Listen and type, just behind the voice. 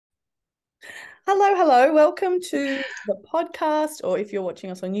Hello, hello. Welcome to the podcast, or if you're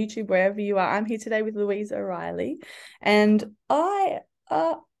watching us on YouTube, wherever you are, I'm here today with Louise O Reilly, and I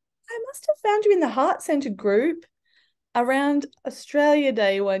must have found you in the Heart Centre group around Australia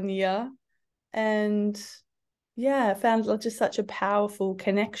Day one year, and yeah, I found just such a powerful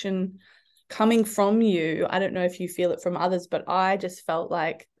connection coming from you. I don't know if you feel it from others, but I just felt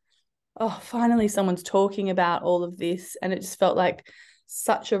like, oh, finally someone's talking about all of this, and it just felt like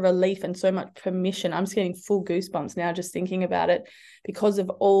such a relief and so much permission. I'm just getting full goosebumps now just thinking about it because of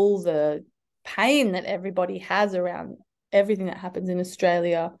all the pain that everybody has around everything that happens in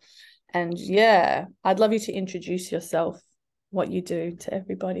Australia. And yeah, I'd love you to introduce yourself, what you do to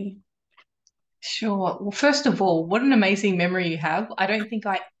everybody. Sure. Well, first of all, what an amazing memory you have. I don't think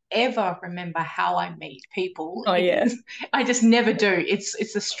I ever remember how I meet people. Oh It yeah. is, I just never do.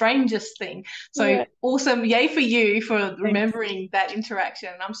 It's the strangest thing. So Yeah. awesome. Yay for you for Thanks. remembering that interaction.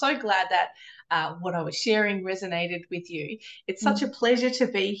 And I'm so glad that what I was sharing resonated with you. It's such a Mm. pleasure to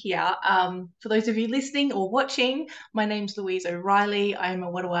be here. For those of you listening or watching, my name's Louise O Reilly. I'm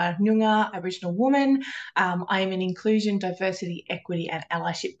a Warrwa-Noongar Aboriginal woman. I am an inclusion, diversity, equity, and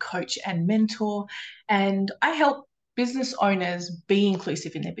allyship coach and mentor. And I help business owners be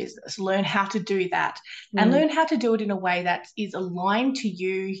inclusive in their business, learn how to do that, and Mm. learn how to do it in a way that is aligned to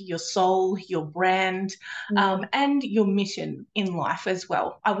you, your soul, your brand, Mm. and your mission in life as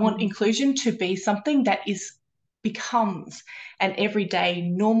well. I want Mm. inclusion to be something that is becomes an everyday,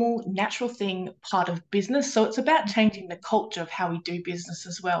 normal, natural thing part of business. So it's about changing the culture of how we do business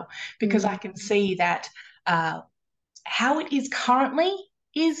as well, because I Mm. can see that uh, how it is currently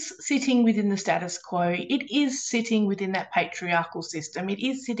is sitting within the status quo. It is sitting within that patriarchal system. It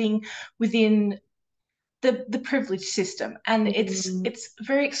is sitting within the privileged system, and Mm. it's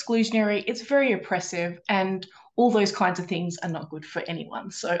very exclusionary. It's very oppressive, and all those kinds of things are not good for anyone.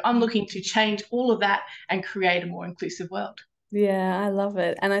 So I'm looking to change all of that and create a more inclusive world. Yeah, I love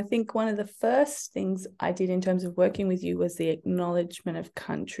it. And I think one of the first things I did in terms of working with you was the acknowledgement of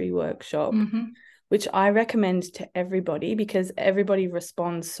country workshop, Mm-hmm. which I recommend to everybody because everybody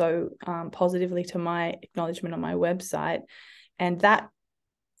responds so positively to my acknowledgement on my website. And that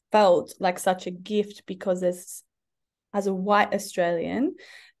felt like such a gift because as a white Australian,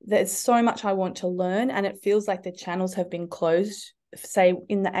 there's so much I want to learn, and it feels like the channels have been closed, say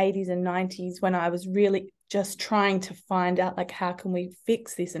in the 80s and 90s when I was really just trying to find out like how can we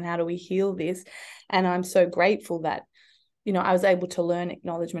fix this and how do we heal this. And I'm so grateful that I was able to learn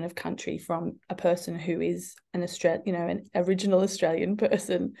acknowledgement of country from a person who is an Australian, an original Australian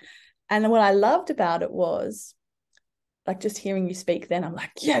person. And what I loved about it was like just hearing you speak then, I'm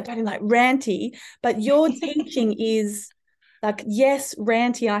like, yeah, Daddy, like ranty, but your teaching is like, yes,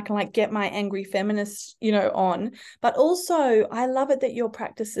 ranty, I can like get my angry feminist, on, but also I love it that your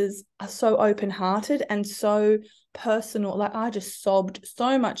practices are so open-hearted and so personal. Like I just sobbed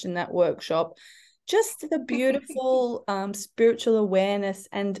so much in that workshop. Just the beautiful spiritual awareness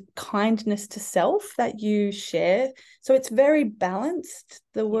and kindness to self that you share. So it's very balanced,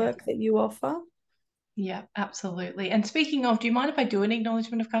 the Yeah. work that you offer. Yeah, absolutely. And speaking of, do you mind if I do an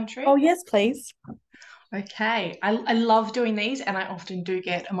acknowledgement of Oh, country? yes, please. Okay, I love doing these, and I often do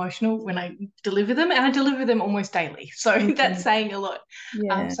get emotional when I deliver them, and I deliver them almost daily. So that's Mm, saying a lot.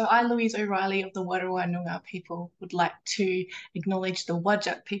 yeah. So I, Louise O'Reilly of the Warrwa-Noongar people, would like to acknowledge the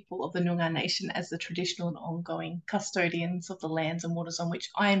Whadjuk people of the Noongar Nation as the traditional and ongoing custodians of the lands and waters on which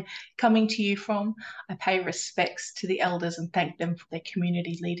I'm coming to you from. I pay respects to the elders and thank them for their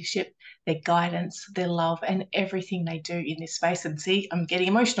community leadership, their guidance, their love, and everything they do in this space. And see, I'm getting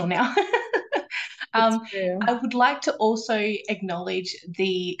emotional now. It's Um, real. I would like to also acknowledge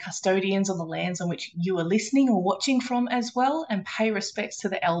the custodians on the lands on which you are listening or watching from as well, and pay respects to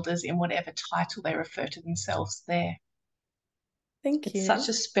the elders in whatever title they refer to themselves there. Thank It's such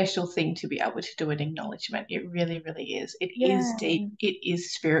you. a special thing to be able to do an acknowledgement. It really, really is. It is Yeah. deep, it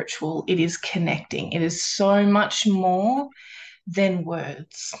is spiritual, it is connecting, it is so much more than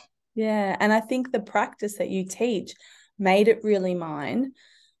words. Yeah. And I think the practice that you teach made it really mine.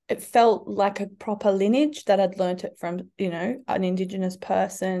 It felt like a proper lineage that I'd learnt it from, an Indigenous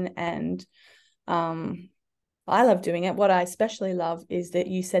person. And I love doing it. What I especially love is that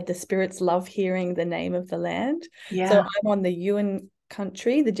you said the spirits love hearing the name of the land. So Yeah. I'm on the Yuin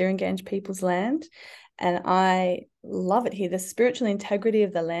country, the Duranganj people's land, and I love it here. The spiritual integrity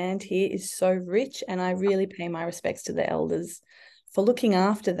of the land here is so rich, and I really pay my respects to the elders for looking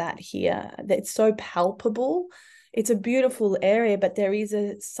after that here. It's so palpable. It's a beautiful area, but there is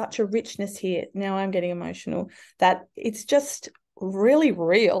such a richness here. Now I'm getting emotional that it's just really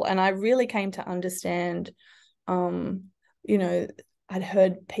real, and I really came to understand um, you know, I'd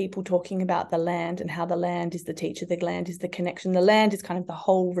heard people talking about the land and how the land is the teacher, the land is the connection. The land is kind of the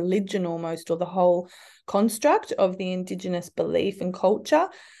whole religion almost, or the whole construct of the Indigenous belief and culture,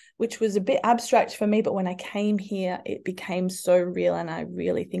 which was a bit abstract for me. But when I came here, it became so real. And I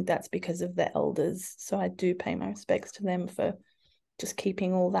really think that's because of the elders. So I do pay my respects to them for just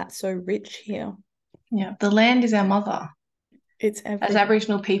keeping all that so rich here. Yeah, the land is our mother. It's As everything.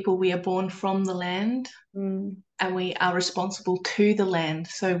 Aboriginal people, we are born from the land. And we are responsible to the land.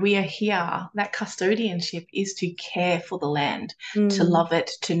 So we are here. That custodianship is to care for the land, to love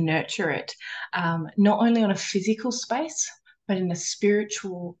it, to nurture it, not only on a physical space, but in a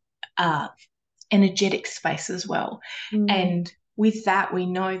spiritual, energetic space as well. And with that, we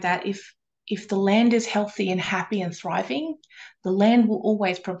know that if the land is healthy and happy and thriving, the land will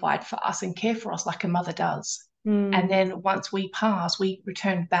always provide for us and care for us like a mother does. And then once we pass, we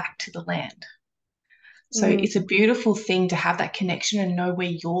return back to the land. So it's a beautiful thing to have that connection and know where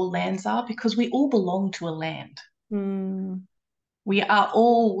your lands are, because we all belong to a land. We are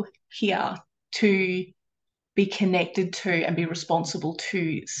all here to be connected to and be responsible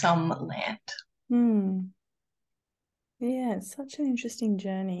to some land. Yeah, it's such an interesting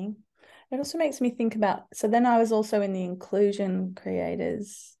journey. It also makes me think about, so then I was also in the Inclusion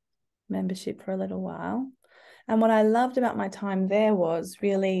Creators membership for a little while. And what I loved about my time there was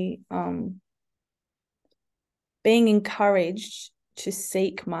really being encouraged to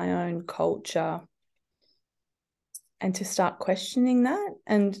seek my own culture and to start questioning that.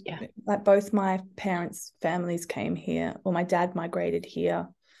 And like both my parents' families came here, or my dad migrated here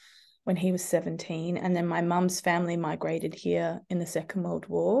when he was 17, and then my mum's family migrated here in the Second World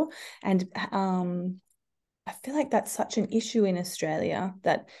War. And I feel like that's such an issue in Australia,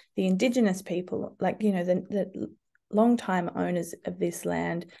 that the Indigenous people, like, you know, the long-time owners of this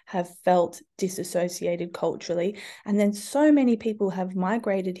land have felt disassociated culturally. And then so many people have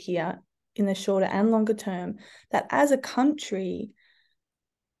migrated here in the shorter and longer term that as a country,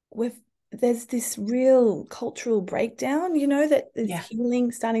 there's this real cultural breakdown, you know, that is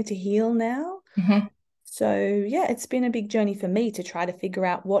healing, starting to heal now. So yeah, it's been a big journey for me to try to figure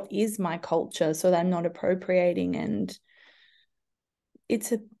out what is my culture so that I'm not appropriating. And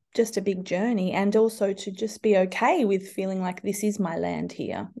it's just a big journey, and also to just be okay with feeling like this is my land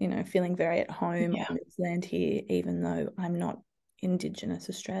here, you know, feeling very at home on this land here, even though I'm not Indigenous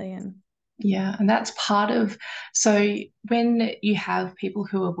Australian. Yeah, and that's part of, so when you have people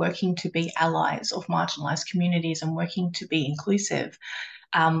who are working to be allies of marginalised communities and working to be inclusive,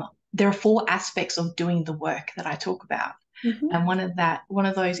 there are 4 aspects of doing the work that I talk about. And one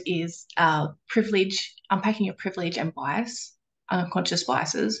of those is privilege, unpacking your privilege and bias, unconscious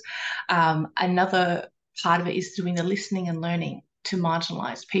biases. Another part of it is doing the listening and learning to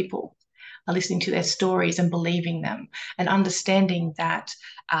marginalised people, listening to their stories and believing them, and understanding that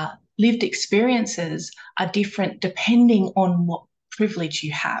lived experiences are different depending on what privilege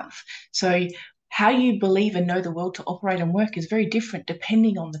you have. So how you believe and know the world to operate and work is very different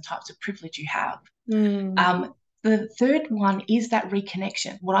depending on the types of privilege you have. The third one is that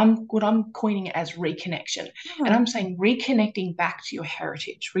reconnection, what I'm coining it as reconnection. And I'm saying reconnecting back to your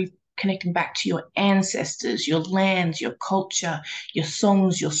heritage, reconnecting back to your ancestors, your lands, your culture, your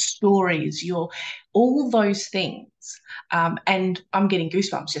songs, your stories, all those things. And I'm getting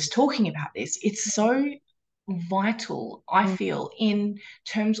goosebumps just talking about this. It's so vital, I feel, in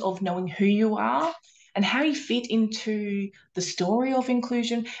terms of knowing who you are and how you fit into the story of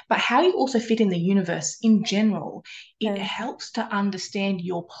inclusion, but how you also fit in the universe in general. It helps to understand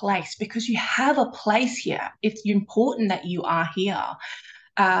your place, because you have a place here. It's important that you are here.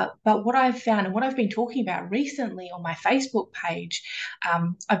 But what I've found and what I've been talking about recently on my Facebook page,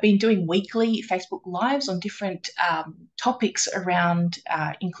 I've been doing weekly Facebook Lives on different topics around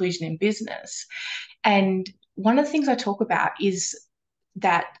inclusion in business. And one of the things I talk about is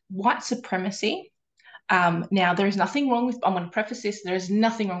that white supremacy. Now, there is nothing wrong with, I'm going to preface this, there is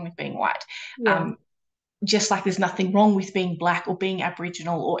nothing wrong with being white. Just like there's nothing wrong with being Black or being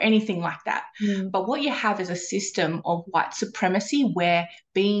Aboriginal or anything like that. But what you have is a system of white supremacy where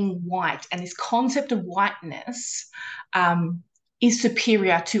being white and this concept of whiteness is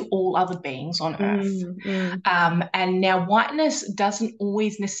superior to all other beings on earth. And now whiteness doesn't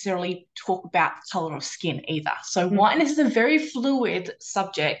always necessarily talk about the colour of skin either. So whiteness is a very fluid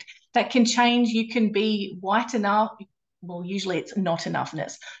subject that can change. You can be white enough. Well, usually it's not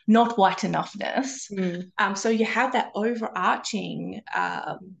enoughness, not white enoughness. So you have that overarching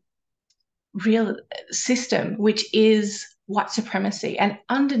real system, which is white supremacy. And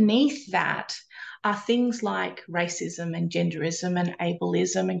underneath that are things like racism and genderism and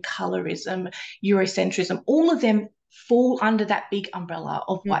ableism and colorism, Eurocentrism. All of them fall under that big umbrella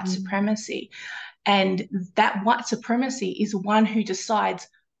of white Mm-hmm. supremacy. And that white supremacy is one who decides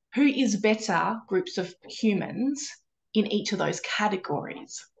who is better groups of humans in each of those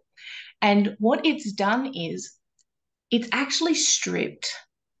categories. And what it's done is it's actually stripped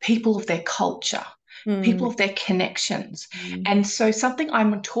people of their culture, people of their connections. And so something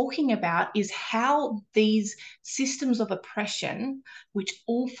I'm talking about is how these systems of oppression, which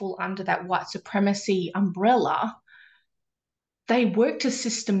all fall under that white supremacy umbrella, they work to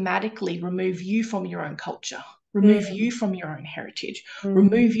systematically remove you from your own culture, remove you from your own heritage,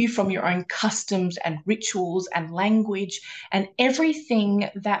 remove you from your own customs and rituals and language and everything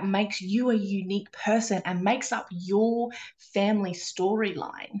that makes you a unique person and makes up your family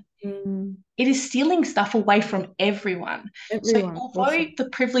storyline. It is stealing stuff away from everyone. So Everyone, for although sure. the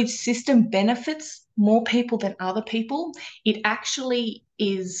privileged system benefits more people than other people, it actually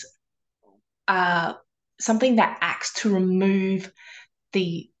is something that acts to remove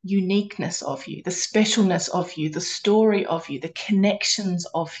the uniqueness of you, the specialness of you, the story of you, the connections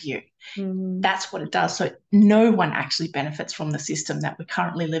of you. That's what it does. So no one actually benefits from the system that we're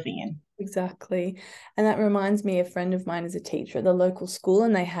currently living in. Exactly. And that reminds me, a friend of mine is a teacher at the local school,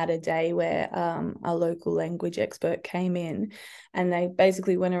 and they had a day where a local language expert came in, and they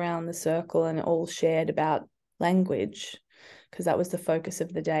basically went around the circle and all shared about language, because that was the focus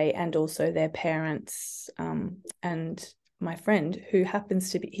of the day, and also their parents. And my friend, who happens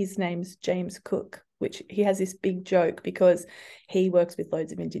to be, his name's James Cook, which he has this big joke because he works with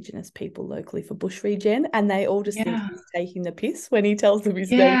loads of Indigenous people locally for Bush Regen, and they all just think he's taking the piss when he tells them his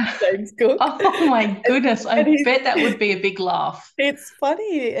name is James Cook. Oh my goodness. I And bet that would be a big laugh. it's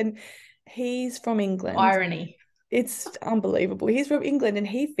funny. And he's from England. Irony. It's unbelievable. He's from England, and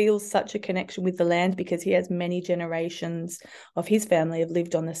he feels such a connection with the land because he has many generations of his family have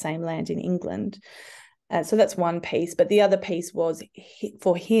lived on the same land in England. So that's one piece. But the other piece was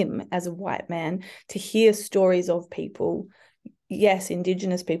for him as a white man to hear stories of people, yes,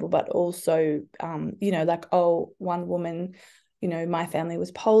 Indigenous people, but also, like, oh, one woman, my family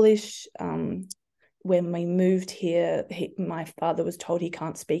was Polish. When we moved here, my father was told he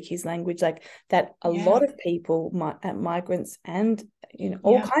can't speak his language. Like that, a lot of people, migrants and,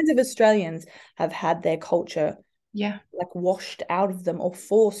 all kinds of Australians have had their culture like washed out of them or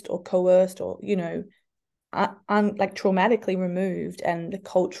forced or coerced or, like traumatically removed, and the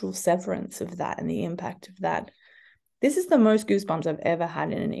cultural severance of that and the impact of that. This is the most goosebumps I've ever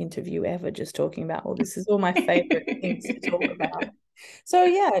had in an interview ever, just talking about all this. Is all my favorite things to talk about. So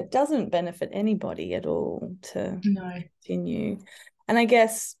yeah, it doesn't benefit anybody at all to continue. And I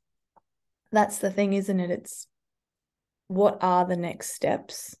guess that's the thing, isn't it? It's what are the next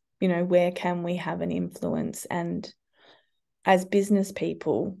steps? Where can we have an influence? And as business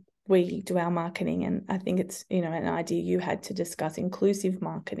people, we do our marketing, and I think it's, an idea you had to discuss inclusive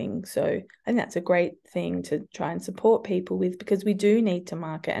marketing. So I think that's a great thing to try and support people with, because we do need to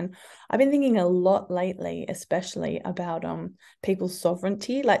market. And I've been thinking a lot lately, especially about people's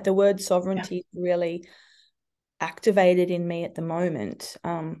sovereignty. Like the word sovereignty really activated in me at the moment.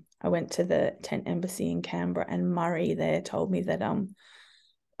 I went to the tent embassy in Canberra, and Murray there told me that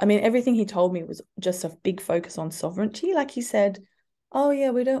everything he told me was just a big focus on sovereignty. Like he said, oh yeah,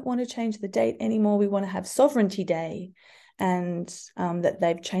 we don't want to change the date anymore. We want to have Sovereignty Day. And that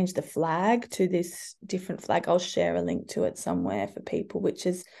they've changed the flag to this different flag. I'll share a link to it somewhere for people, which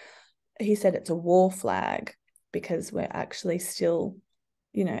is, he said it's a war flag, because we're actually still,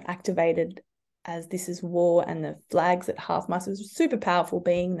 activated as this is war, and the flags at half-mast was super powerful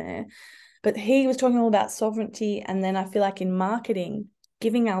being there. But he was talking all about sovereignty. And then I feel like in marketing,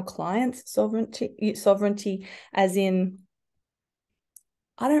 giving our clients sovereignty as in,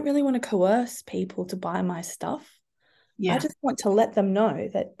 I don't really want to coerce people to buy my stuff. I just want to let them know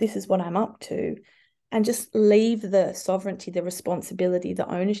that this is what I'm up to, and just leave the sovereignty, the responsibility, the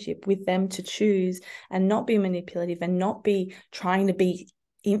ownership with them to choose, and not be manipulative and not be trying to be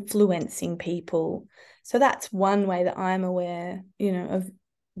influencing people. So that's one way that I'm aware, of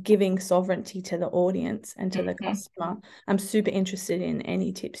giving sovereignty to the audience and to the customer. I'm super interested in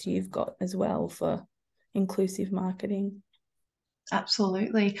any tips you've got as well for inclusive marketing.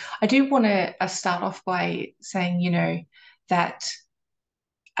 Absolutely. I do want to start off by saying, that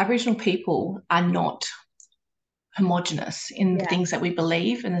Aboriginal people are not homogenous in the things that we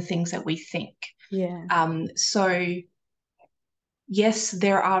believe and the things that we think. So yes,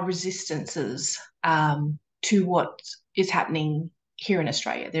 there are resistances to what is happening here in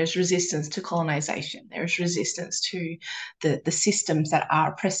Australia. There's resistance to colonisation. There's resistance to the systems that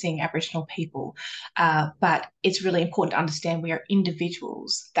are oppressing Aboriginal people. But it's really important to understand we are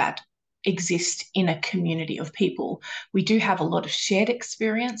individuals that exist in a community of people. We do have a lot of shared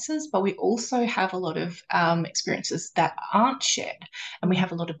experiences, but we also have a lot of experiences that aren't shared, and we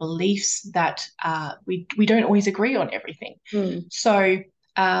have a lot of beliefs that we don't always agree on everything. So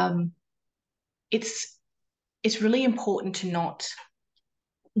it's really important to not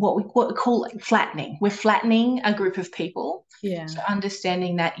what we call flattening. We're flattening a group of people. Yeah. So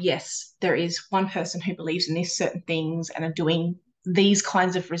understanding that, yes, there is one person who believes in these certain things and are doing these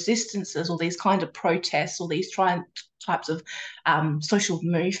kinds of resistances or these kinds of protests or these types of social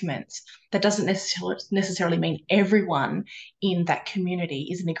movements. That doesn't necessarily mean everyone in that community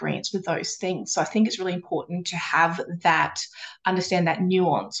is in agreement with those things. So I think it's really important to have that, understand that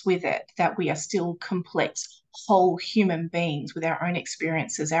nuance with it, that we are still complex, whole human beings with our own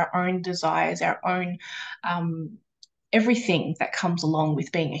experiences, our own desires, our own everything that comes along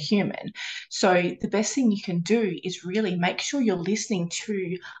with being a human. So the best thing you can do is really make sure you're listening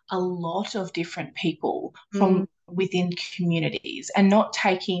to a lot of different people from within communities and not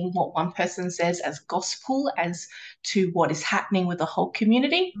taking what one person says as gospel as to what is happening with the whole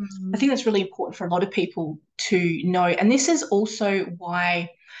community. I think that's really important for a lot of people to know. And this is also why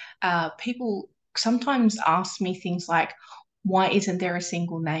people sometimes ask me things like, why isn't there a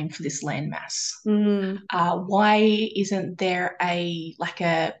single name for this landmass? Why isn't there a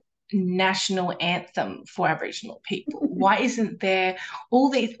national anthem for Aboriginal people? Why isn't there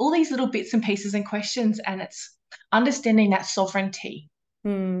all these little bits and pieces and questions? And it's understanding that sovereignty,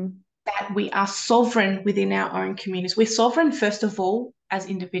 that we are sovereign within our own communities. We're sovereign, first of all, as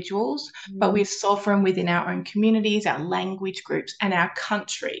individuals, but we're sovereign within our own communities, our language groups, and our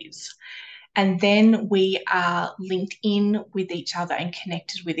countries. And then we are linked in with each other and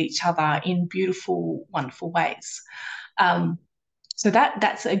connected with each other in beautiful, wonderful ways. So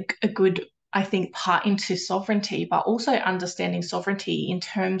that's a good, I think, part into sovereignty, but also understanding sovereignty in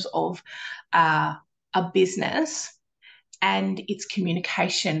terms of a business and its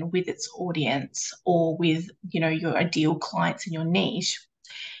communication with its audience or with, your ideal clients in your niche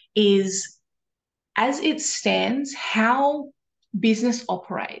is, as it stands, how business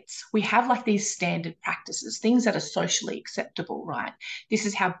operates. We have these standard practices, things that are socially acceptable, right? This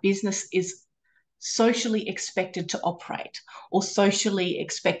is how business is socially expected to operate or socially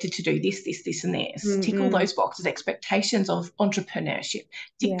expected to do this, this, this, and this. Tick all those boxes, expectations of entrepreneurship,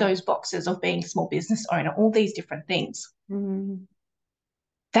 tick those boxes of being a small business owner, all these different things.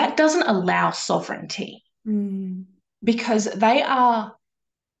 That doesn't allow sovereignty because they are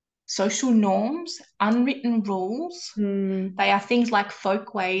social norms, unwritten rules. They are things like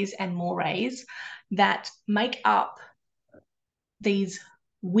folkways and mores that make up these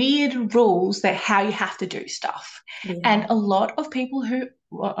weird rules that how you have to do stuff. And a lot of people who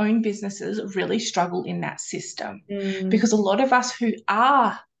own businesses really struggle in that system because a lot of us who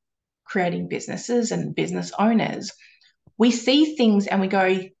are creating businesses and business owners, we see things and we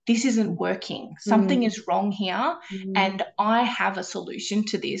go, this isn't working. Something is wrong here. And I have a solution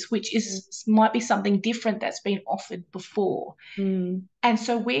to this, which might be something different that's been offered before. And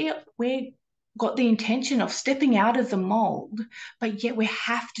so we're got the intention of stepping out of the mold, but yet we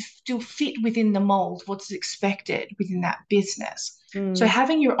have to still fit within the mold, what's expected within that business. So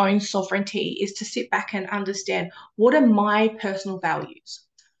having your own sovereignty is to sit back and understand, what are my personal values?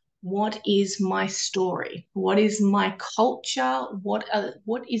 What is my story? What is my culture? What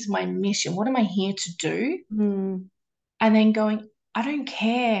is my mission? What am I here to do? And then going, I don't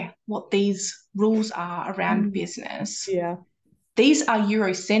care what these rules are around business. These are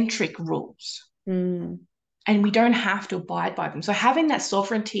Eurocentric rules. And we don't have to abide by them. So having that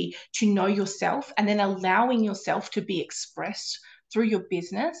sovereignty to know yourself and then allowing yourself to be expressed through your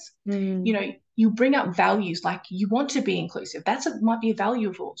business, you bring up values like you want to be inclusive. Might be a value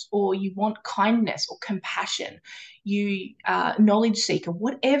of yours, or you want kindness or compassion. You knowledge seeker,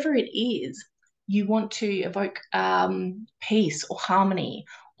 whatever it is, you want to evoke peace or harmony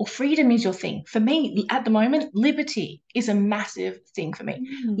or freedom is your thing. For me, at the moment, liberty is a massive thing for me.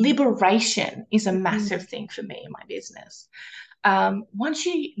 Liberation is a massive thing for me in my business. Once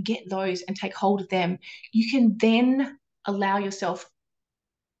you get those and take hold of them, you can then allow yourself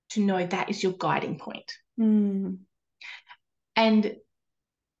to know that is your guiding point. And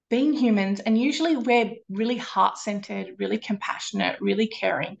being humans, and usually we're really heart-centered, really compassionate, really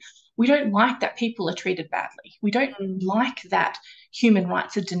caring. We don't like that people are treated badly. We don't like that human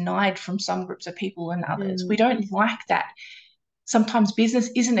rights are denied from some groups of people and others. We don't like that sometimes business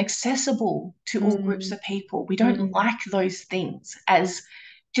isn't accessible to all groups of people. We don't like those things as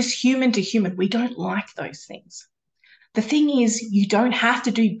just human to human. We don't like those things. The thing is, you don't have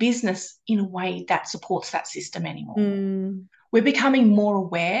to do business in a way that supports that system anymore. We're becoming more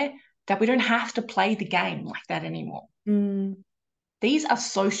aware that we don't have to play the game like that anymore. These are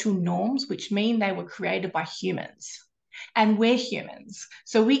social norms, which mean they were created by humans. And we're humans.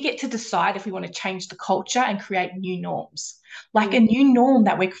 So we get to decide if we want to change the culture and create new norms. Like a new norm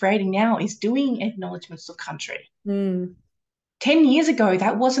that we're creating now is doing acknowledgements of country. 10 years ago,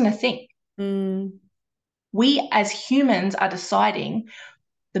 that wasn't a thing. We as humans are deciding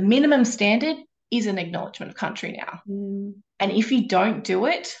the minimum standard is an acknowledgement of country now. And if you don't do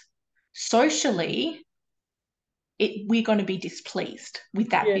it, socially, we're going to be displeased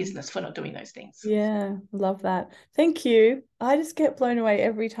with that business for not doing those things. Yeah, love that. Thank you. I just get blown away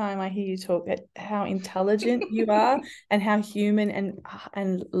every time I hear you talk at how intelligent you are and how human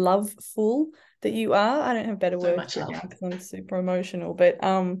and loveful that you are. I don't have better words right now because I'm super emotional, but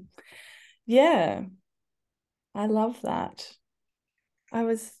yeah, I love that. I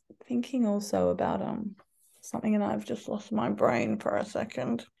was thinking also about something and I've just lost my brain for a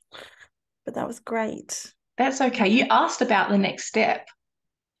second, but that was great. That's okay. You asked about the next step.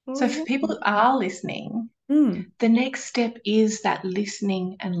 So for people who are listening, the next step is that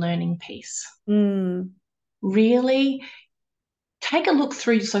listening and learning piece. Really take a look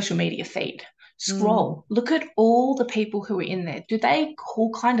through your social media feed. Scroll. Look at all the people who are in there. Do they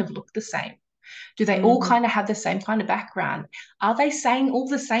all kind of look the same? Do they all kind of have the same kind of background? Are they saying all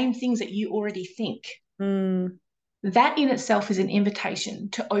the same things that you already think? That in itself is an invitation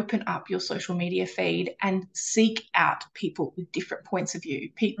to open up your social media feed and seek out people with different points of view,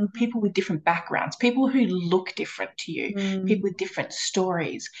 people with different backgrounds, people who look different to you, people with different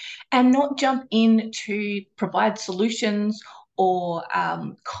stories, and not jump in to provide solutions or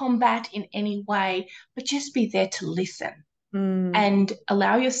combat in any way, but just be there to listen and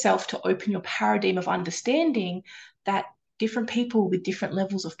allow yourself to open your paradigm of understanding that different people with different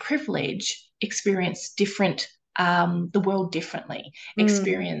levels of privilege experience the world differently,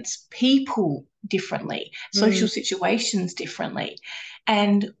 experience people differently, social situations differently.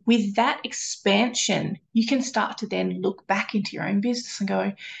 And with that expansion, you can start to then look back into your own business and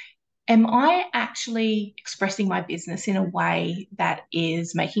go, am I actually expressing my business in a way that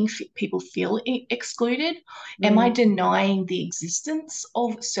is making people feel excluded? Am I denying the existence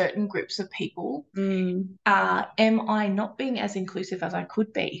of certain groups of people? Am I not being as inclusive as I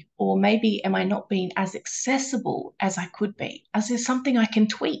could be? Or maybe am I not being as accessible as I could be? Is there something I can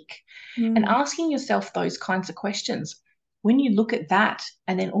tweak? And asking yourself those kinds of questions, when you look at that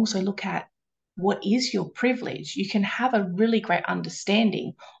and then also look at what is your privilege, you can have a really great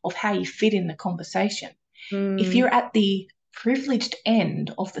understanding of how you fit in the conversation. If you're at the privileged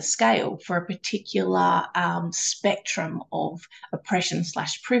end of the scale for a particular spectrum of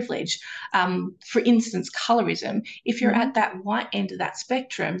oppression/privilege, for instance, colorism, if you're at that white end of that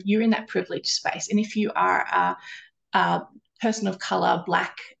spectrum, you're in that privileged space. And if you are a person of color,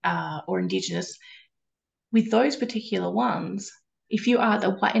 Black or Indigenous, with those particular ones, if you are at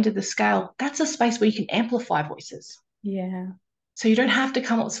the white end of the scale, that's a space where you can amplify voices. Yeah. So you don't have to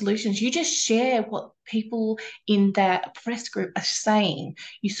come up with solutions. You just share what people in that oppressed group are saying.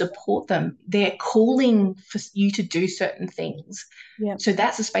 You support them. They're calling for you to do certain things. Yeah. So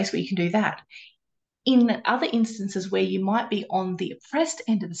that's a space where you can do that. In other instances where you might be on the oppressed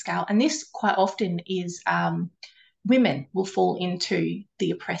end of the scale, and this quite often is women will fall into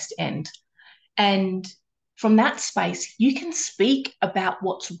the oppressed end. And from that space, you can speak about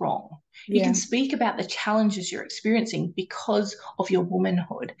what's wrong. You can speak about the challenges you're experiencing because of your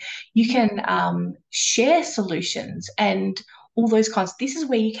womanhood. You can share solutions and all those kinds. This is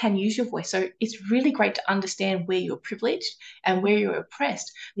where you can use your voice. So it's really great to understand where you're privileged and where you're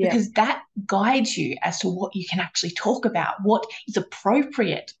oppressed, because that guides you as to what you can actually talk about, what is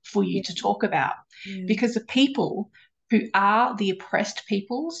appropriate for you to talk about. Because the people who are the oppressed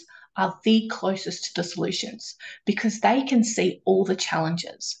peoples are the closest to the solutions, because they can see all the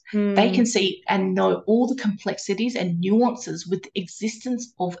challenges. They can see and know all the complexities and nuances with the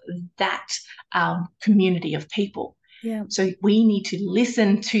existence of that community of people. Yeah. So we need to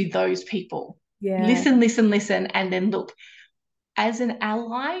listen to those people. Listen, and then look. As an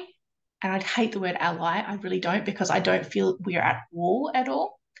ally, and I'd hate the word ally, I really don't, because I don't feel we're at war at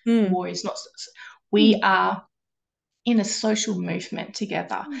all. War is not. We are in a social movement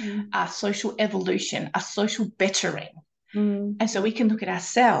together, a social evolution, a social bettering. And so we can look at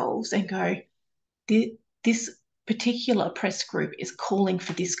ourselves and go, this particular oppressed group is calling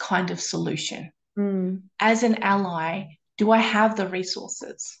for this kind of solution. As an ally, do I have the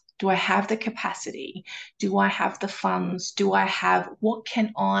resources? Do I have the capacity? Do I have the funds? What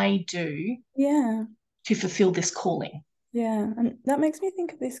can I do to fulfill this calling? Yeah, and that makes me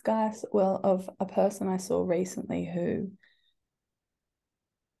think of this guy, of a person I saw recently who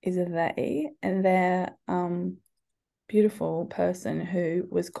is a they, and they're beautiful person who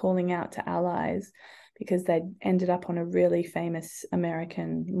was calling out to allies because they ended up on a really famous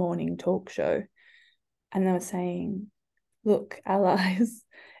American morning talk show, and they were saying, look, allies,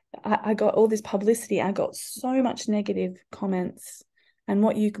 I got all this publicity, I got so much negative comments, and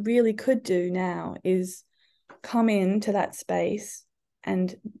what you really could do now is come into that space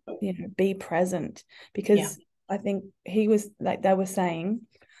and, you know, be present, because I think he was like, they were saying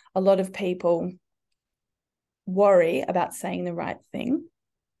a lot of people worry about saying the right thing.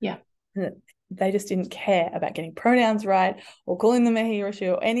 Yeah. They just didn't care about getting pronouns right or calling them a he or she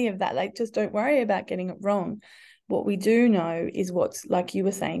or any of that. Like, just don't worry about getting it wrong. What we do know is what's, like you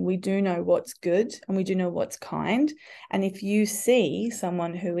were saying, we do know what's good and we do know what's kind. And if you see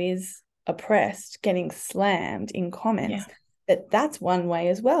someone who is oppressed getting slammed in comments, that's one way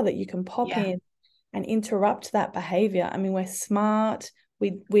as well that you can pop in and interrupt that behavior. I mean, we're smart.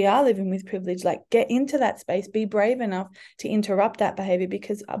 We are living with privilege. Like, get into that space, be brave enough to interrupt that behavior,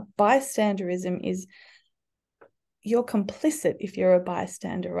 because a bystanderism is, you're complicit if you're a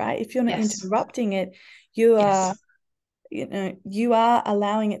bystander, right? If you're not interrupting it, you are, you know, you are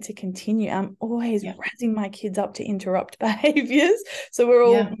allowing it to continue. I'm always razzing my kids up to interrupt behaviors. So we're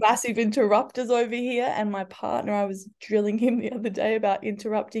all massive interrupters over here. And my partner, I was drilling him the other day about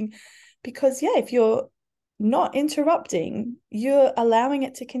interrupting, because if you're not interrupting, you're allowing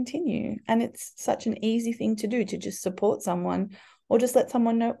it to continue. And it's such an easy thing to do, to just support someone or just let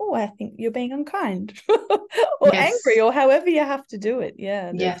someone know, oh, I think you're being unkind or angry, or however you have to do it.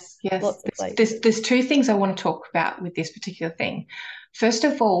 There's two things I want to talk about with this particular thing. First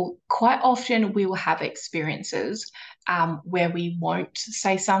of all, quite often we will have experiences where we won't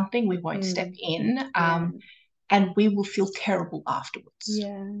say something, we won't step in, and we will feel terrible afterwards.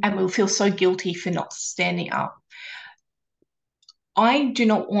 And we'll feel so guilty for not standing up. I do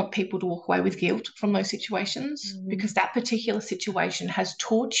not want people to walk away with guilt from those situations, because that particular situation has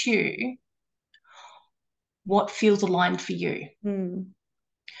taught you what feels aligned for you.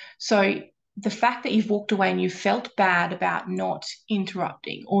 So the fact that you've walked away and you felt bad about not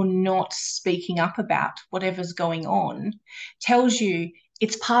interrupting or not speaking up about whatever's going on tells you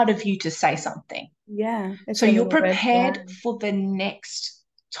it's part of you to say something. So you're prepared for the next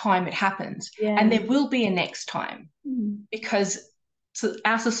time it happens. And there will be a next time, because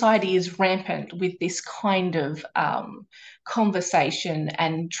our society is rampant with this kind of conversation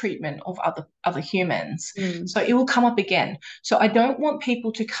and treatment of other humans. So it will come up again. So I don't want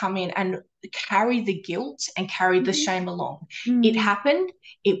people to come in and carry the guilt and carry the shame along. It happened.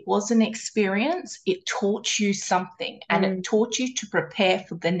 It was an experience. It taught you something, and it taught you to prepare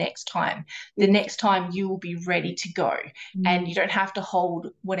for the next time. The next time you will be ready to go, and you don't have to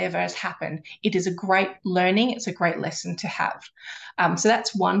hold whatever has happened. It is a great learning. It's a great lesson to have. So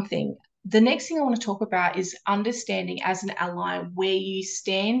that's one thing. The next thing I want to talk about is understanding as an ally where you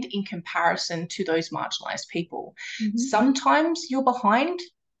stand in comparison to those marginalized people. Sometimes you're behind,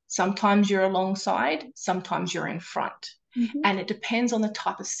 sometimes you're alongside, sometimes you're in front. And it depends on the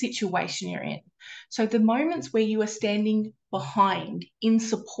type of situation you're in. So the moments where you are standing behind in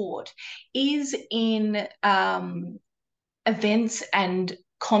support is in events and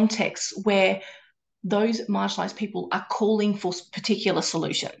contexts where those marginalized people are calling for particular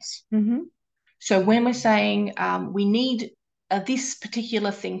solutions. So when we're saying we need this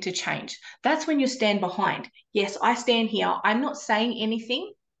particular thing to change, that's when you stand behind. Yes, I stand here. I'm not saying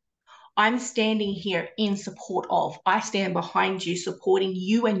anything. I'm standing here in support of. I stand behind you, supporting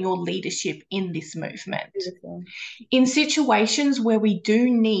you and your leadership in this movement. In situations where we do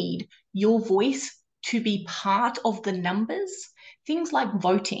need your voice to be part of the numbers, things like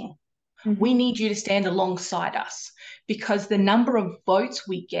voting, we need you to stand alongside us, because the number of votes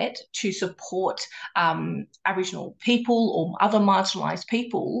we get to support Aboriginal people or other marginalised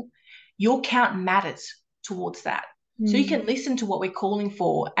people, your count matters towards that. So you can listen to what we're calling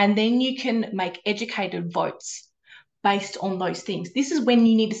for, and then you can make educated votes based on those things. This is when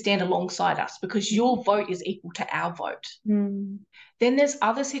you need to stand alongside us, because your vote is equal to our vote. Then there's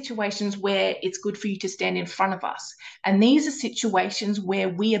other situations where it's good for you to stand in front of us. And these are situations where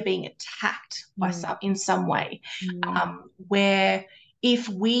we are being attacked by in some way, where if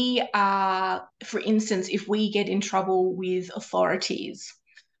we are, for instance, if we get in trouble with authorities,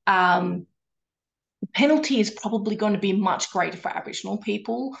 the penalty is probably going to be much greater for Aboriginal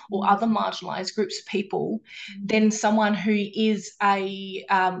people or other marginalised groups of people than someone who is a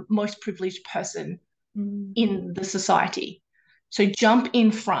most privileged person in the society. So jump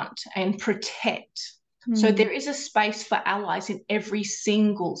in front and protect So there is a space for allies in every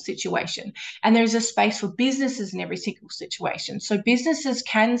single situation, and there is a space for businesses in every single situation. So businesses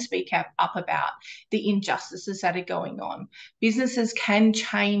can speak up about the injustices that are going on. Businesses can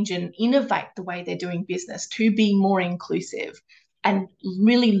change and innovate the way they're doing business to be more inclusive, and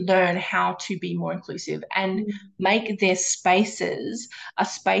really learn how to be more inclusive and make their spaces a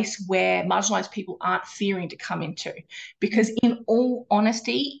space where marginalized people aren't fearing to come into. Because in all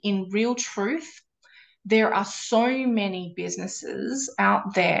honesty, in real truth, there are so many businesses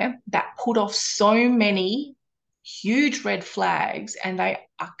out there that put off so many huge red flags, and they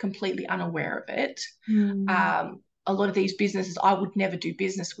are completely unaware of it. A lot of these businesses I would never do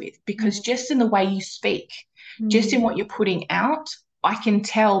business with, because just in the way you speak, just in what you're putting out, I can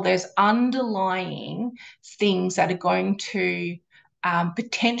tell there's underlying things that are going to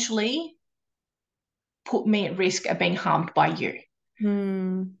potentially put me at risk of being harmed by you.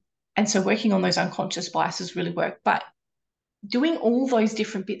 And so working on those unconscious biases really work. But doing all those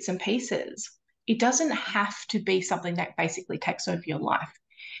different bits and pieces, it doesn't have to be something that basically takes over your life.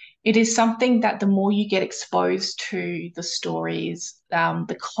 It is something that the more you get exposed to the stories,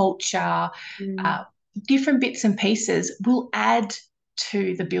 the culture, different bits and pieces will add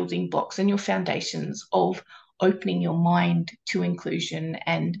to the building blocks and your foundations of opening your mind to inclusion,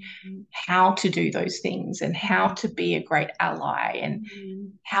 and how to do those things, and how to be a great ally, and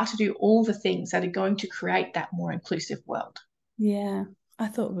how to do all the things that are going to create that more inclusive world. Yeah, I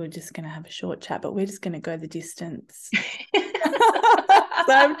thought we were just going to have a short chat, but we're just going to go the distance.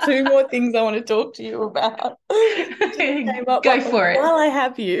 So I have 2 more things I want to talk to you about. Go for it. While I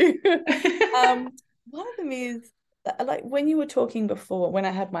have you. One of them is, like, when you were talking before, when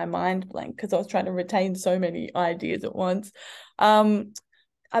I had my mind blank, because I was trying to retain so many ideas at once,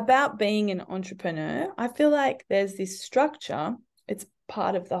 about being an entrepreneur, I feel like there's this structure, it's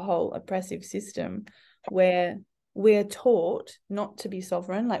part of the whole oppressive system, where we're taught not to be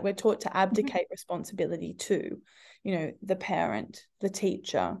sovereign. Like, we're taught to abdicate responsibility to, you know, the parent, the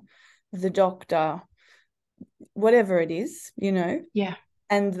teacher, the doctor, whatever it is, you know. Yeah.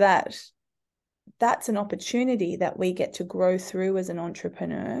 And that's an opportunity that we get to grow through as an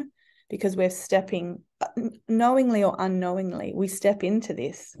entrepreneur, because we're stepping, knowingly or unknowingly, we step into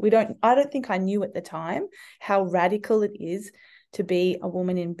this. I don't think I knew at the time how radical it is to be a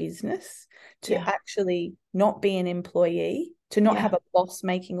woman in business, to actually not be an employee, to not have a boss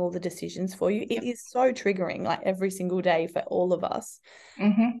making all the decisions for you. It is so triggering, like, every single day for all of us.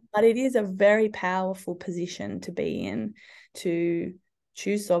 But it is a very powerful position to be in, to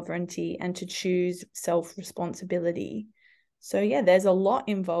choose sovereignty and to choose self-responsibility. So yeah, there's a lot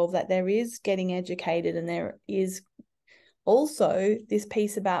involved. That there is getting educated, and there is also this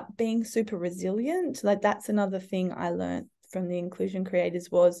piece about being super resilient. Like, that's another thing I learned from the inclusion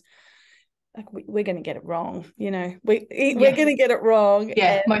creators, was like, we're going to get it wrong, you know. We're going to get it wrong.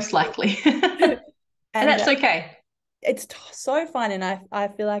 Yeah, most likely. And that's okay. It's so fun. And I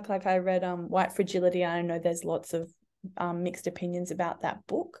feel like I read White Fragility. I know there's lots of mixed opinions about that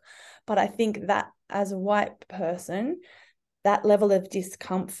book, but I think that as a white person, that level of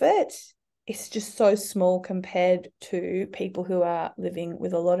discomfort is just so small compared to people who are living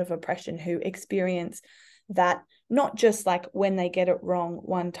with a lot of oppression, who experience that, not just like when they get it wrong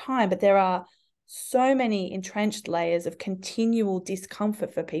one time, but there are so many entrenched layers of continual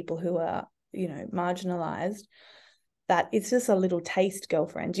discomfort for people who are, you know, marginalized, that it's just a little taste,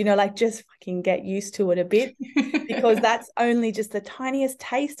 girlfriend, you know, like, just fucking get used to it a bit, because that's only just the tiniest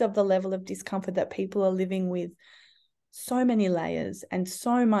taste of the level of discomfort that people are living with. So many layers and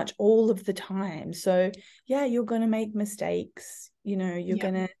so much all of the time. So yeah, you're going to make mistakes, you know, you're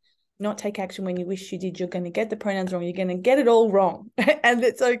going to not take action when you wish you did, you're going to get the pronouns wrong, you're going to get it all wrong. And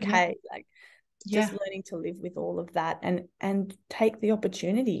it's okay. Like, just learning to live with all of that, and take the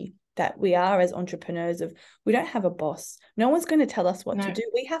opportunity that we are as entrepreneurs of, we don't have a boss. No one's going to tell us what to do.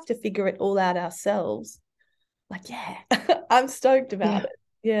 We have to figure it all out ourselves. Like, I'm stoked about it.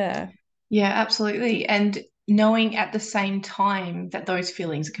 Yeah, absolutely. And knowing at the same time that those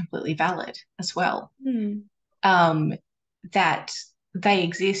feelings are completely valid as well, that they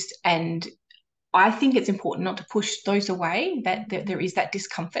exist. And I think it's important not to push those away, that there is that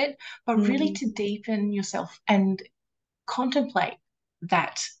discomfort, but really to deepen yourself and contemplate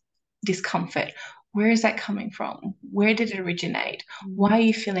that discomfort. Where is that coming from? Where did it originate? Why are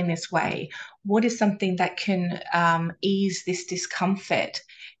you feeling this way? What is something that can ease this discomfort?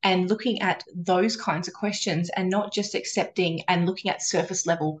 And looking at those kinds of questions, and not just accepting and looking at surface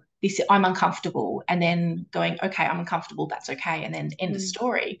level, this, I'm uncomfortable, and then going, okay, I'm uncomfortable, that's okay, and then end the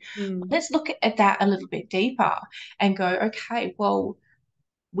story. Let's look at that a little bit deeper and go, okay, well,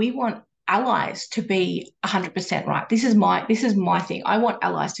 we want allies to be 100% right. This is my thing. I want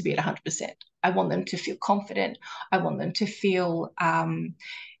allies to be at 100%. I want them to feel confident. I want them to feel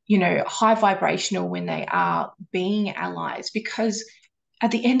high vibrational when they are being allies, because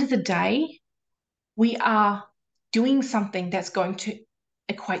at the end of the day, we are doing something that's going to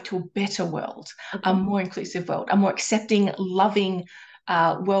equate to a better world, a more inclusive world, a more accepting, loving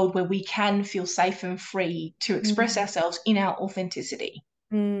world where we can feel safe and free to express ourselves in our authenticity.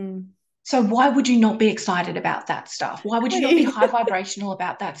 So why would you not be excited about that stuff? Why would you not be high vibrational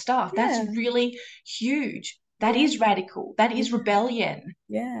about that stuff? That's really huge. That is radical. That is rebellion.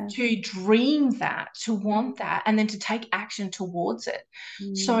 To dream that, to want that, and then to take action towards it.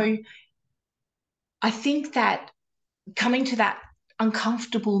 So I think that coming to that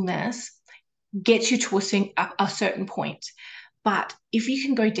uncomfortableness gets you to a certain point. But if you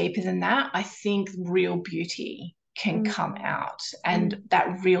can go deeper than that, I think real beauty can come out, and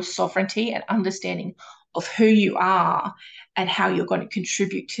that real sovereignty and understanding of who you are and how you're going to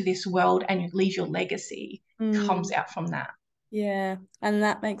contribute to this world and you leave your legacy comes out from that. Yeah, and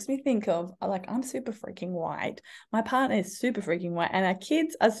that makes me think of, like, I'm super freaking white. My partner is super freaking white, and our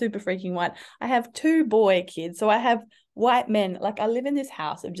kids are super freaking white. I have 2 boy kids, so I have white men. Like, I live in this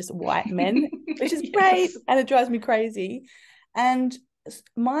house of just white men, which is great, and it drives me crazy. And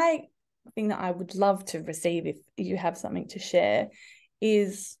my thing that I would love to receive, if you have something to share,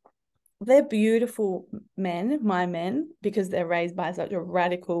 is they're beautiful men, my men, because they're raised by such a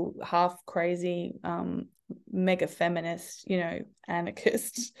radical, half crazy, mega feminist,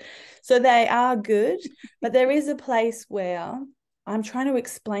 anarchist. So they are good, but there is a place where I'm trying to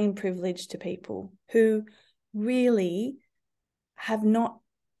explain privilege to people who really have not,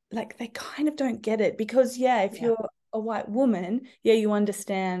 like, they kind of don't get it, because if you're a white woman, you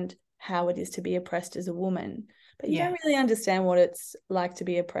understand how it is to be oppressed as a woman, but you don't really understand what it's like to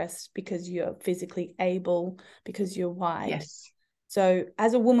be oppressed because you're physically able, because you're white. So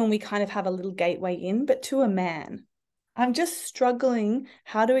as a woman, we kind of have a little gateway in, but to a man, I'm just struggling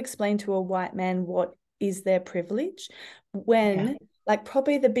how to explain to a white man what is their privilege when, like,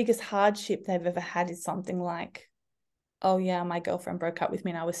 probably the biggest hardship they've ever had is something like, oh yeah, my girlfriend broke up with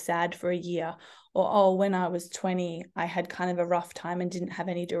me and I was sad for a year. Or, oh, when I was 20, I had kind of a rough time and didn't have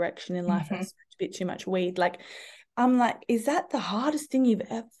any direction in life and I smoked a bit too much weed. Like, I'm like, is that the hardest thing you've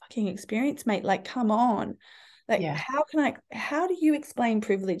ever fucking experienced, mate? Like, come on. Like, how do you explain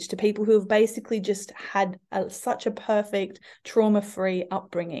privilege to people who have basically just had such a perfect, trauma-free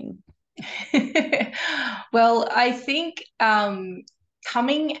upbringing? Well, I think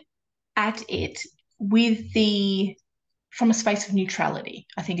coming at it from a space of neutrality,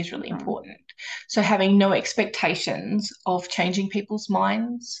 I think is really important. So having no expectations of changing people's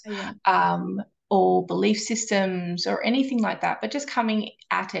minds or belief systems or anything like that, but just coming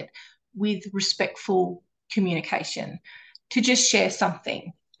at it with respectful communication, to just share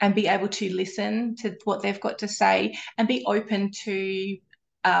something and be able to listen to what they've got to say and be open to,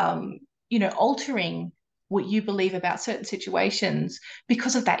 altering what you believe about certain situations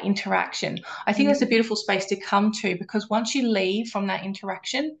because of that interaction. I think that's a beautiful space to come to, because once you leave from that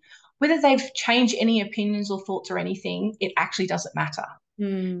interaction, whether they've changed any opinions or thoughts or anything, it actually doesn't matter,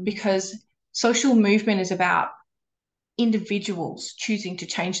 because social movement is about individuals choosing to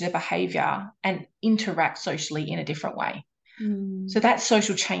change their behavior and interact socially in a different way. So that's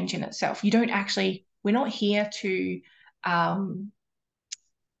social change in itself. We're not here to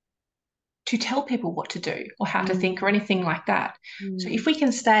tell people what to do or how to think or anything like that. So if we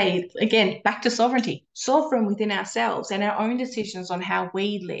can stay, again, back to sovereignty, sovereign within ourselves and our own decisions on how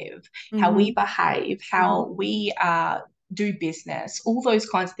we live, how we behave, how we do business, all those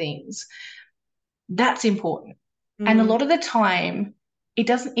kinds of things, that's important. And a lot of the time, it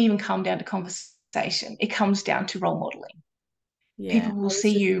doesn't even come down to conversation. It comes down to role modeling. People will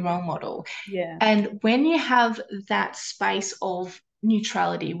see you role model. And when you have that space of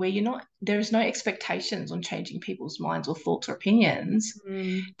neutrality where there is no expectations on changing people's minds or thoughts or opinions,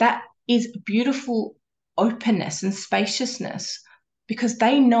 that is beautiful openness and spaciousness, because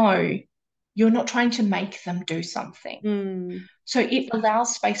they know you're not trying to make them do something. So it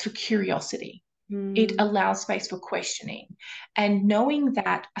allows space for curiosity. It allows space for questioning, and knowing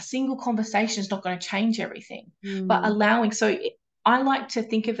that a single conversation is not going to change everything, but I like to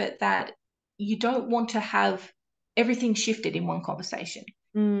think of it that you don't want to have everything shifted in one conversation.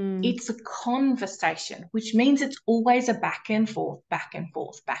 It's a conversation, which means it's always a back and forth, back and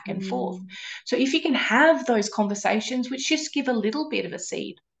forth, back and forth. So if you can have those conversations, which just give a little bit of a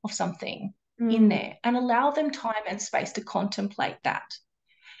seed of something in there and allow them time and space to contemplate that.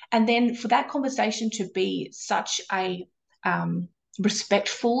 And then for that conversation to be such a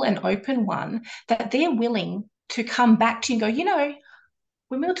respectful and open one, that they're willing to come back to you and go, you know,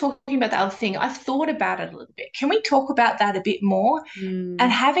 when we were talking about the other thing, I've thought about it a little bit. Can we talk about that a bit more? And Mm.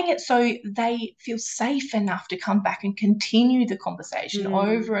 having it so they feel safe enough to come back and continue the conversation Mm.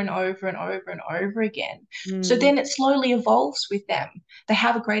 over and over and over and over again. So Mm. then it slowly evolves with them. They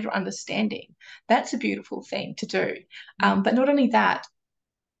have a greater understanding. That's a beautiful thing to do. Mm. But not only that,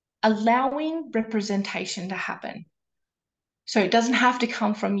 allowing representation to happen. So it doesn't have to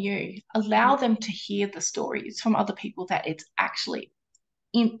come from you. Allow them to hear the stories from other people that it's actually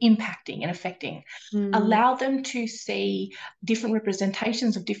impacting and affecting. Mm. Allow them to see different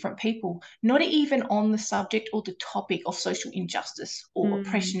representations of different people, not even on the subject or the topic of social injustice or Mm.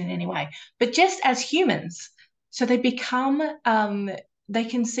 oppression in any way, but just as humans. So they become, they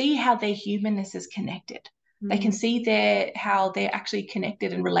can see how their humanness is connected. They can Mm. see how they're actually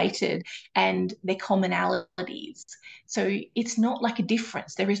connected and related and their commonalities. So it's not like a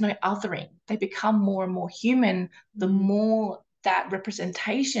difference. There is no othering. They become more and more human the Mm. more that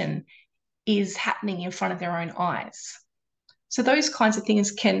representation is happening in front of their own eyes. So those kinds of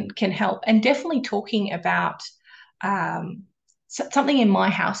things can help. And definitely talking about something in my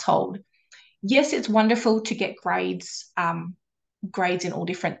household. Yes, it's wonderful to get grades in all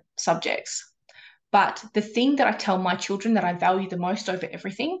different subjects. But the thing that I tell my children that I value the most over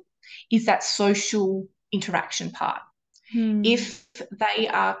everything is that social interaction part. Mm. If they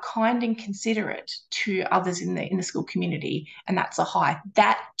are kind and considerate to others in the school community, and that's a high,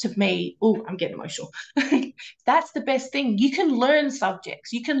 that to me, oh, I'm getting emotional. That's the best thing. You can learn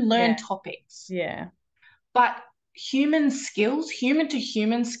subjects, you can learn Yeah. topics, Yeah. but human skills, human to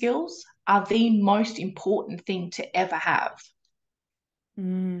human skills, are the most important thing to ever have.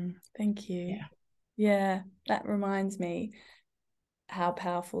 Thank you. Yeah. Yeah, that reminds me how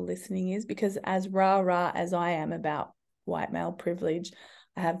powerful listening is, because as rah-rah as I am about white male privilege,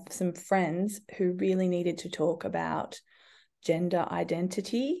 I have some friends who really needed to talk about gender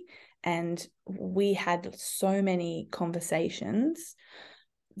identity, and we had so many conversations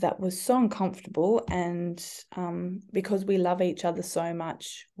that was so uncomfortable, and because we love each other so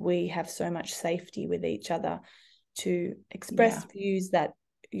much, we have so much safety with each other to Yeah. express views that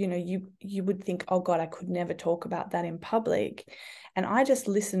you would think, oh God, I could never talk about that in public. And I just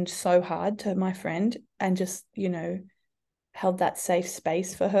listened so hard to my friend and just held that safe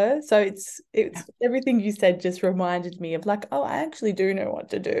space for her. So it's Yeah. everything you said just reminded me of, like, oh, I actually do know what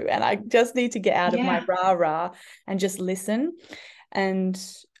to do, and I just need to get out of my Yeah. rah-rah and just listen. And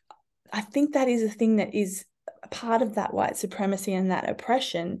I think that is a thing that is a part of that white supremacy and that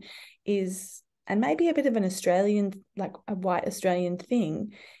oppression is, and maybe a bit of an Australian, like a white Australian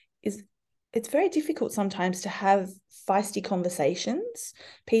thing, is it's very difficult sometimes to have feisty conversations.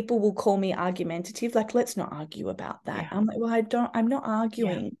 People will call me argumentative, like, let's not argue about that. Yeah. I'm like, well, I'm not Yeah.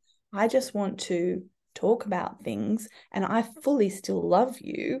 arguing. I just want to talk about things, and I fully still love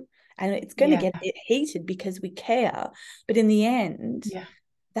you. And it's going to Yeah. get heated because we care. But in the end, Yeah.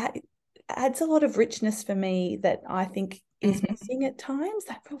 that adds a lot of richness for me that I think is Mm-hmm. missing at times,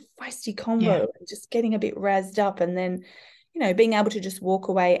 that real feisty Yeah. combo, just getting a bit razzed up, and then being able to just walk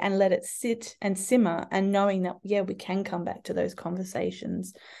away and let it sit and simmer, and knowing that, yeah, we can come back to those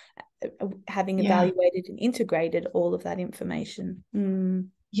conversations, having Yeah. evaluated and integrated all of that information.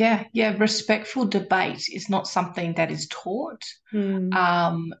 Yeah. Yeah. Respectful debate is not something that is taught. Mm.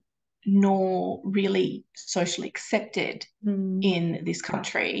 Um, nor really socially accepted Mm. in this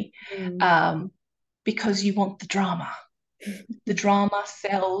country, Mm. um, because you want the drama. The drama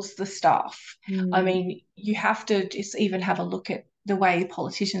sells the stuff. I Mm. mean, you have to just even have a look at the way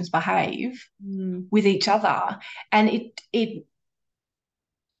politicians behave Mm. with each other, and it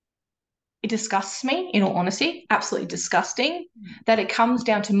disgusts me, in all honesty, absolutely disgusting, that it comes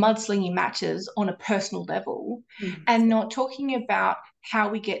down to mudslinging matches on a personal level Mm. and not talking about how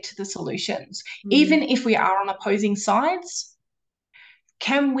we get to the solutions. Mm. Even if we are on opposing sides,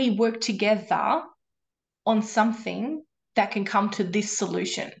 can we work together on something that can come to this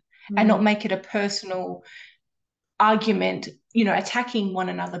solution and Mm. not make it a personal argument, attacking one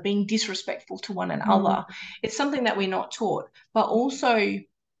another, being disrespectful to one Mm. another? It's something that we're not taught. But also,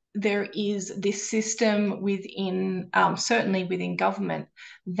 there is this system within, certainly within government,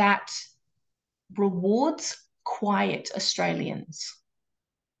 that rewards quiet Australians.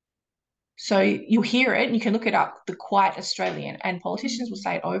 So you'll hear it and you can look it up, the quiet Australian, and politicians will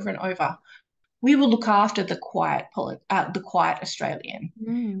say it over and over. We will look after the quiet Australian.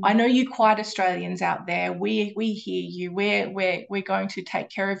 I Mm. know you quiet Australians out there. We hear you. We're going to take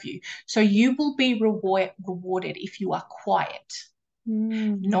care of you. So you will be rewarded if you are quiet.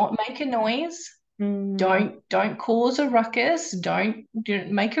 Mm. Not make a noise, Don't cause a ruckus. Don't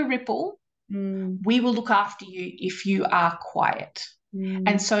make a ripple. We will look after you if you are quiet.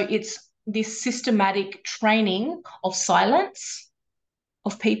 And so it's this systematic training of silence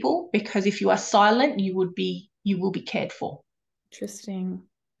of people, because if you are silent, you will be cared for. Interesting.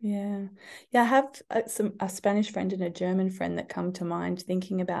 Yeah. I have a Spanish friend and a German friend that come to mind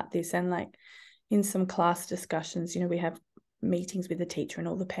thinking about this, and like in some class discussions, we have meetings with the teacher and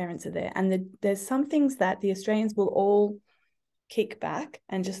all the parents are there, and there's some things that the Australians will all kick back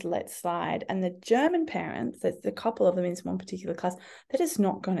and just let slide, and the German parents, there's a couple of them in one particular class, they're just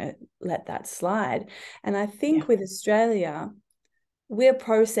not going to let that slide. And I think with Australia, we're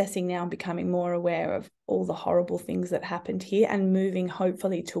processing now and becoming more aware of all the horrible things that happened here, and moving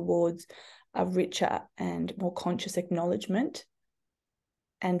hopefully towards a richer and more conscious acknowledgement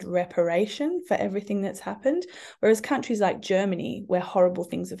and reparation for everything that's happened. Whereas countries like Germany, where horrible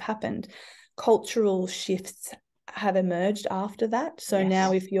things have happened, cultural shifts have emerged after that. So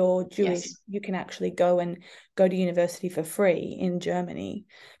now if you're Jewish, you can actually go to university for free in Germany,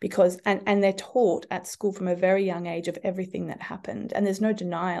 because and they're taught at school from a very young age of everything that happened, and there's no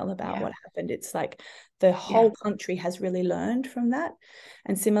denial about what happened. It's like the whole country has really learned from that.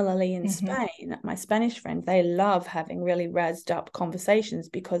 And similarly in Spain, my Spanish friend, they love having really razzed up conversations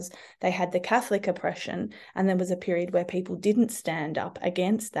because they had the Catholic oppression, and there was a period where people didn't stand up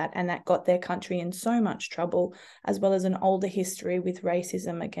against that, and that got their country in so much trouble, as well as an older history with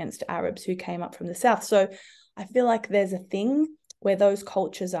racism against Arabs who came up from the south. So I feel like there's a thing where those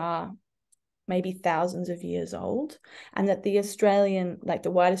cultures are maybe thousands of years old, and that the Australian, like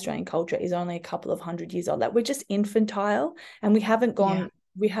the white Australian culture, is only a couple of 100 years old. Like we're just infantile, and we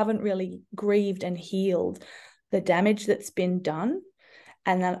haven't really grieved and healed the damage that's been done.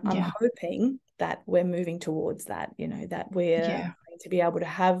 And then I'm hoping that we're moving towards that, that we're going to be able to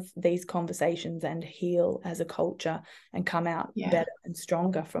have these conversations and heal as a culture and come out better and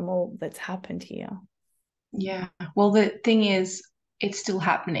stronger from all that's happened here. Yeah. Well, the thing is, it's still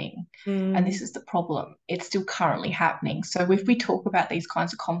happening. And this is the problem. It's still currently happening. So if we talk about these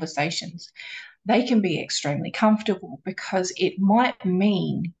kinds of conversations, they can be extremely comfortable, because it might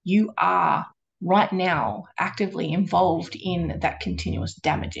mean you are right now actively involved in that continuous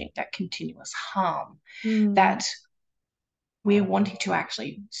damaging, that continuous harm, that we're wanting to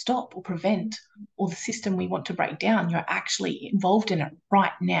actually stop or prevent, or the system we want to break down. You're actually involved in it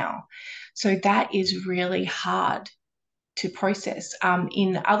right now. So that is really hard to process.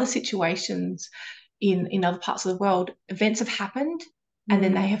 In other situations, in other parts of the world, events have happened, and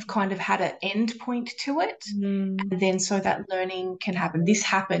then they have kind of had an end point to it. And then so that learning can happen. This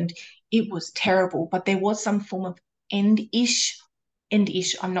happened, it was terrible, but there was some form of end-ish.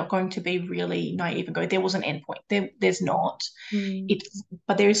 I'm not going to be really naive and go, there was an end point. There's not.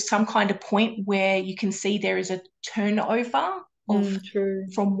 But there is some kind of point where you can see there is a turnover of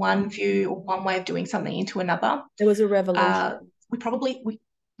from one view or one way of doing something into another. There was a revolution.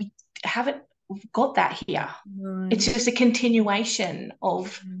 We haven't got that here. It's just a continuation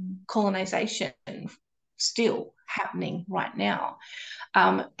of colonization still happening right now.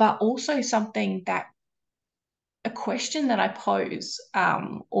 But also something that, a question that I pose,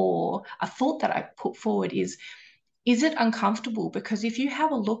 or a thought that I put forward is it uncomfortable? Because if you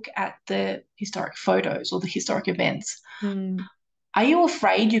have a look at the historic photos or the historic events, are you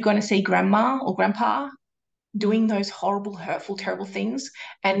afraid you're going to see grandma or grandpa doing those horrible, hurtful, terrible things?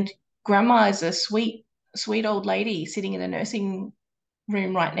 And grandma is a sweet, sweet old lady sitting in a nursing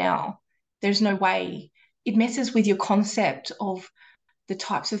room right now. There's no way. It messes with your concept of the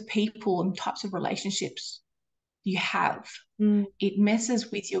types of people and types of relationships you have. It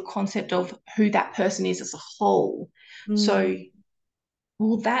messes with your concept of who that person is as a whole. So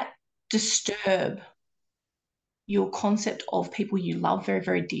will that disturb your concept of people you love very,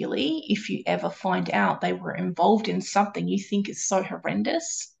 very dearly if you ever find out they were involved in something you think is so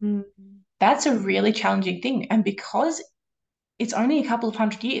horrendous? That's a really challenging thing. And because it's only a couple of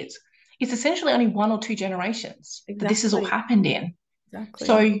 100 years, it's essentially only 1 or 2 generations that this has all happened in.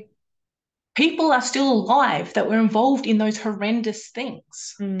 So people are still alive that were involved in those horrendous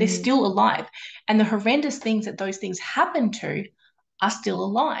things. They're still alive. And the horrendous things that those things happen to are still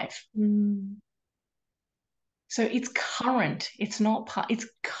alive. So it's current. It's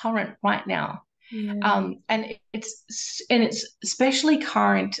current right now. And it's especially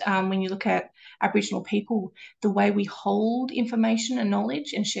current when you look at Aboriginal people, the way we hold information and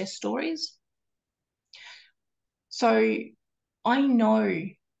knowledge and share stories. So I know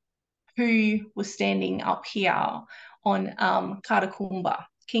who was standing up here on Karakumba,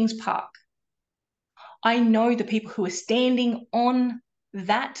 Kings Park. I know the people who are standing on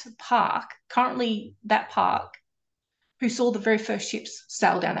that park, currently that park, who saw the very first ships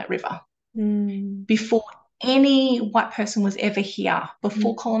sail down that river before any white person was ever here,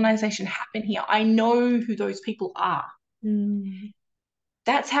 before colonization happened here. I know who those people are.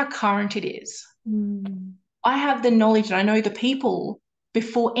 That's how current it is. I have the knowledge and I know the people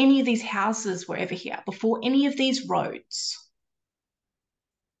before any of these houses were ever here, before any of these roads.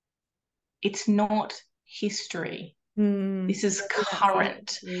 It's not history. This is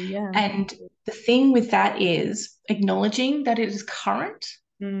current. Yeah. And the thing with that is acknowledging that it is current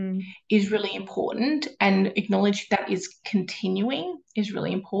is really important, and acknowledge that is continuing is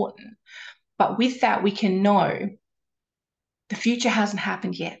really important. But with that, we can know the future hasn't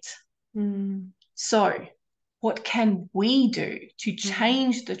happened yet. So what can we do to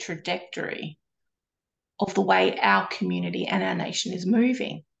change the trajectory of the way our community and our nation is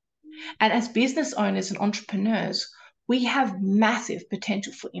moving? And as business owners and entrepreneurs, we have massive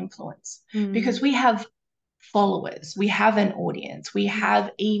potential for influence because we have followers, we have an audience, we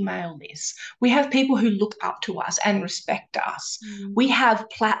have email lists, we have people who look up to us and respect us. We have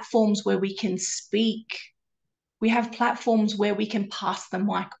platforms where we can speak. We have platforms where we can pass the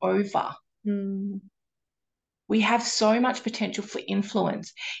mic over. We have so much potential for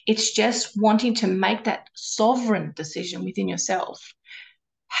influence. It's just wanting to make that sovereign decision within yourself.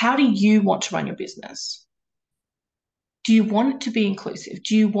 How do you want to run your business? Do you want it to be inclusive?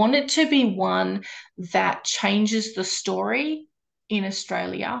 Do you want it to be one that changes the story in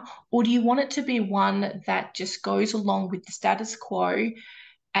Australia? Or do you want it to be one that just goes along with the status quo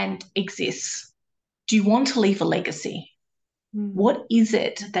and exists? Do you want to leave a legacy? What is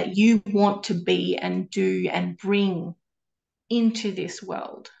it that you want to be and do and bring into this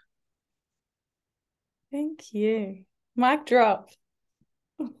world? Thank you. Mic drop.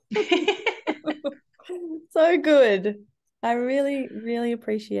 So good. I really, really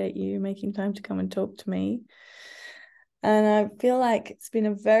appreciate you making time to come and talk to me. And I feel like it's been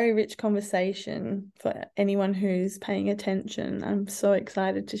a very rich conversation for anyone who's paying attention. I'm so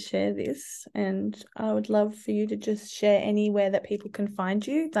excited to share this, and I would love for you to just share anywhere that people can find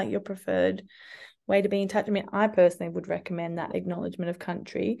you, like your preferred way to be in touch. I mean, I personally would recommend that acknowledgement of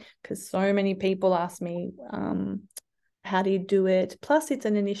country, because so many people ask me, how do you do it? Plus, it's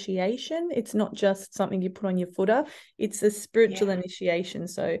an initiation. It's not just something you put on your footer. It's a spiritual initiation.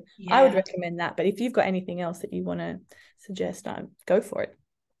 So I would recommend that. But if you've got anything else that you want to suggest, go for it.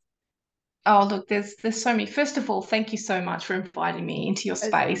 Oh, look, there's so many. First of all, thank you so much for inviting me into your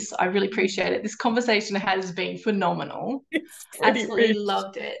space. I really appreciate it. This conversation has been phenomenal. It's Absolutely rich.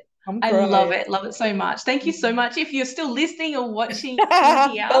 loved it. I'm I crying. love it so much. Thank you so much. If you're still listening or watching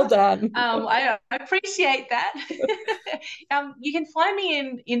here, Well done. I appreciate that. You can find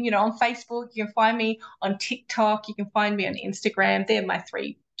me in on Facebook. You can find me on TikTok. You can find me on Instagram. They're my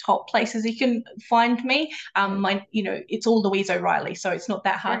three top places you can find me. It's all Louise O Reilly, so it's not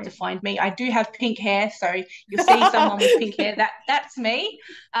that hard to find me. I do have pink hair, so you'll see someone with pink hair. That's me.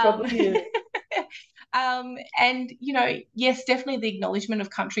 And yes, definitely the acknowledgement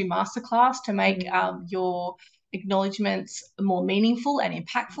of country masterclass to make your acknowledgements more meaningful and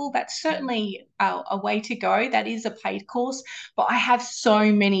impactful. That's certainly a way to go. That is a paid course, but I have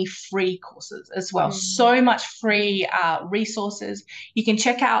so many free courses as well. So much free resources. You can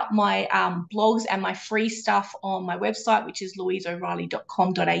check out my blogs and my free stuff on my website, which is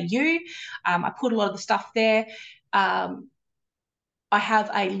louiseoreilly.com.au. I put a lot of the stuff there. I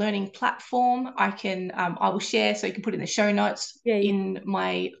have a learning platform I will share, so you can put in the show notes in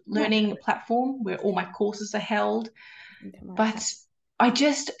my learning platform where all my courses are held. But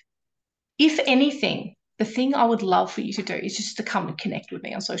if anything, the thing I would love for you to do is just to come and connect with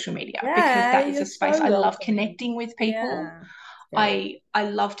me on social media, because that is a space I love connecting with people. I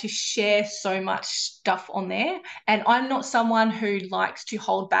love to share so much stuff on there, and I'm not someone who likes to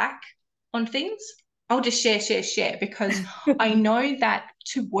hold back on things. I'll just share, because I know that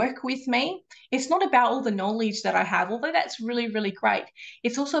to work with me, it's not about all the knowledge that I have, although that's really, really great.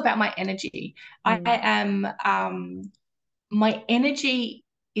 It's also about my energy. My energy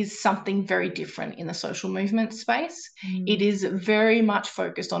is something very different in the social movement space. It is very much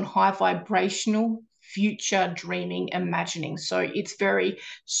focused on high vibrational future dreaming, imagining. So it's very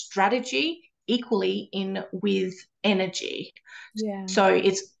strategy equally in with energy. So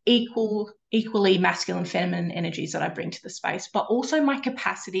it's equally masculine, feminine energies that I bring to the space, but also my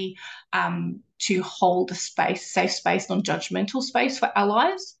capacity to hold a safe space, non-judgmental space for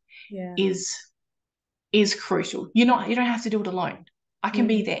allies is crucial. You don't have to do it alone. I can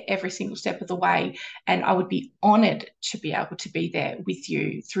be there every single step of the way, and I would be honoured to be able to be there with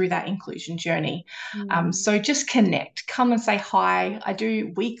you through that inclusion journey. So just connect, come and say hi. I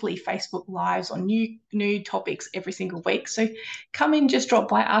do weekly Facebook Lives on new topics every single week. So come in, just drop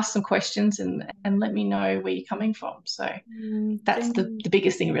by, ask some questions, and let me know where you're coming from. So that's the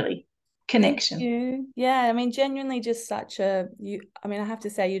biggest thing, really. Connection. Thank you. Yeah, I mean, genuinely just I have to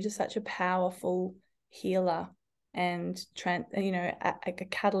say, you're just such a powerful healer and a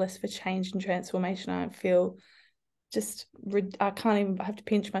catalyst for change and transformation. I feel I can't even, I have to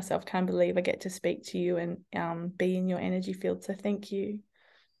pinch myself, can't believe I get to speak to you and be in your energy field. So thank you.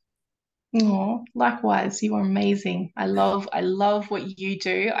 Oh, likewise, you are amazing. I love what you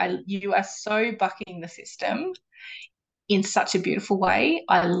do. You are so bucking the system in such a beautiful way.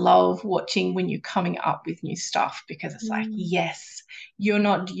 I love watching when you're coming up with new stuff, because it's like, yes, you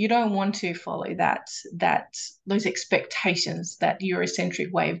don't want to follow those expectations, that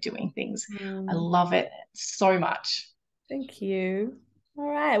Eurocentric way of doing things. I love it so much. Thank you. All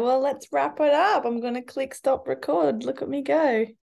right, well, let's wrap it up. I'm going to click stop record. Look at me go.